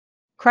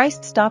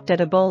Christ Stopped at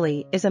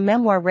Eboli is a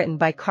memoir written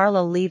by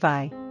Carlo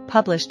Levi,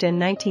 published in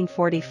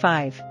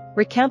 1945,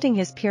 recounting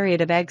his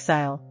period of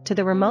exile to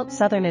the remote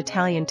southern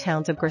Italian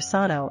towns of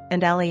Gagliano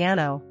and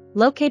Aliano,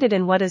 located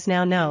in what is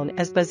now known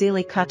as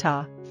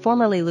Basilicata,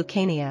 formerly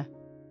Lucania.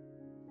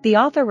 The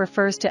author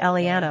refers to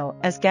Aliano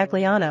as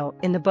Gagliano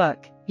in the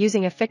book,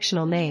 using a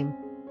fictional name.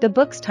 The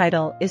book's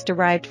title is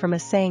derived from a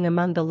saying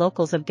among the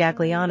locals of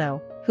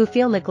Gagliano, who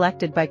feel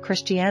neglected by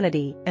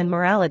Christianity and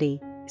morality,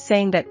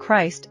 saying that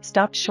Christ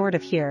stopped short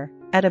of here,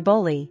 at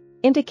Eboli,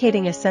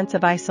 indicating a sense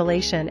of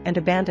isolation and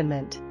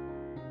abandonment.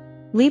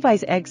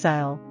 Levi's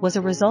exile was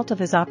a result of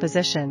his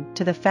opposition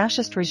to the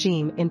fascist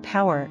regime in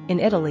power in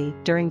Italy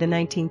during the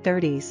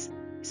 1930s.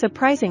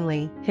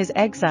 Surprisingly, his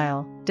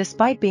exile,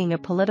 despite being a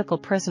political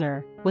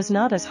prisoner, was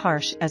not as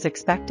harsh as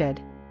expected.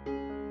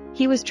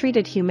 He was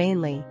treated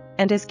humanely,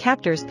 and his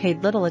captors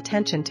paid little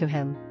attention to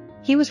him.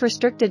 He was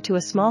restricted to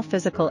a small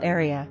physical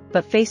area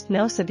but faced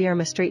no severe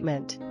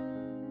mistreatment.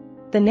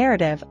 The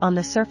narrative, on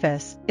the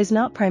surface, is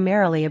not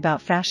primarily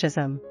about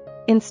fascism.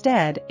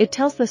 Instead, it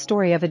tells the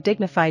story of a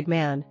dignified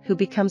man who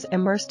becomes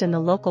immersed in the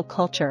local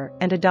culture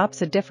and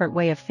adopts a different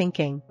way of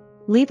thinking.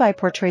 Levi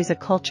portrays a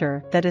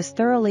culture that is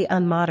thoroughly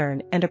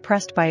unmodern and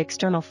oppressed by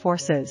external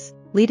forces,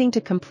 leading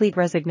to complete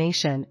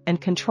resignation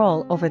and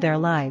control over their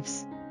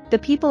lives. The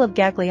people of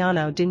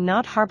Gagliano do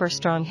not harbor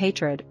strong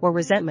hatred or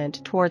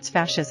resentment towards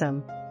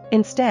fascism.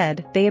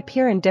 Instead, they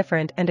appear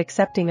indifferent and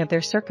accepting of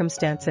their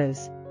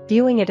circumstances,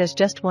 viewing it as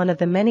just one of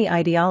the many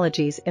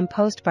ideologies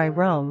imposed by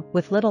Rome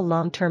with little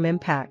long-term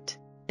impact.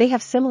 They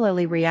have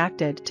similarly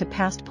reacted to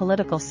past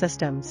political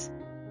systems.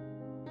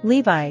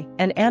 Levi,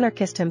 an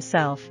anarchist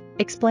himself,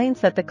 explains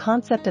that the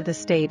concept of the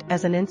state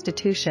as an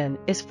institution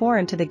is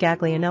foreign to the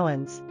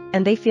Gaglianoans,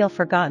 and they feel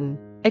forgotten,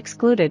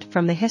 excluded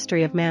from the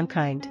history of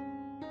mankind.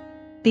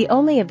 The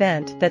only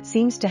event that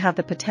seems to have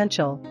the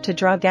potential to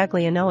draw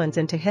Gaglianoans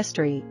into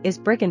history is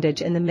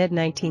brigandage in the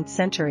mid-19th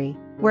century,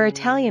 where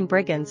Italian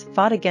brigands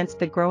fought against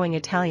the growing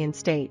Italian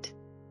state.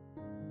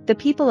 The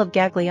people of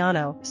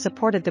Gagliano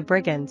supported the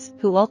brigands,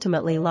 who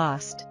ultimately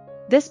lost.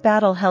 This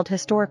battle held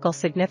historical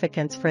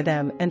significance for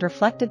them and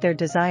reflected their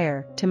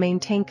desire to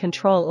maintain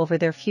control over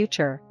their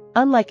future,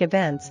 unlike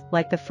events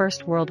like the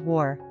First World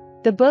War.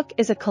 The book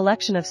is a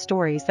collection of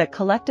stories that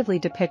collectively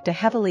depict a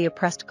heavily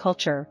oppressed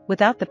culture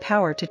without the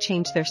power to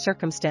change their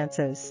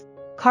circumstances.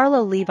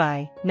 Carlo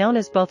Levi, known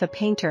as both a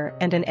painter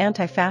and an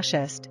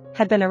anti-fascist,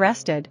 had been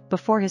arrested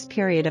before his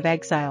period of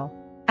exile.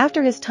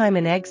 After his time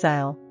in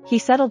exile, he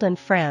settled in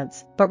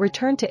France but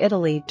returned to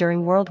Italy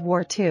during World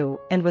War II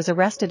and was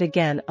arrested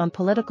again on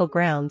political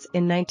grounds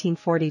in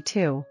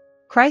 1942.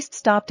 Christ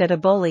Stopped at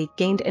Eboli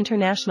gained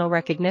international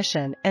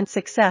recognition and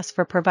success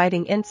for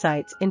providing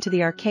insights into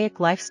the archaic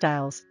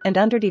lifestyles and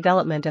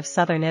underdevelopment of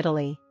southern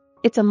Italy.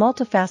 It's a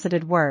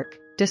multifaceted work,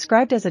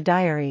 described as a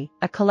diary,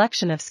 a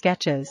collection of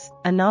sketches,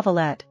 a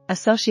novelette, a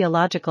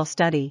sociological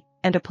study,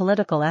 and a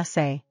political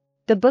essay.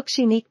 The book's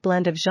unique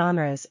blend of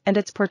genres and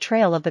its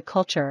portrayal of the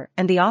culture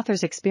and the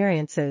author's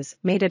experiences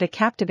made it a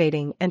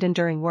captivating and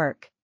enduring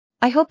work.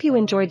 I hope you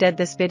enjoyed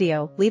this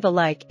video. Leave a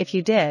like if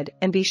you did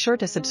and be sure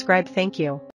to subscribe. Thank you.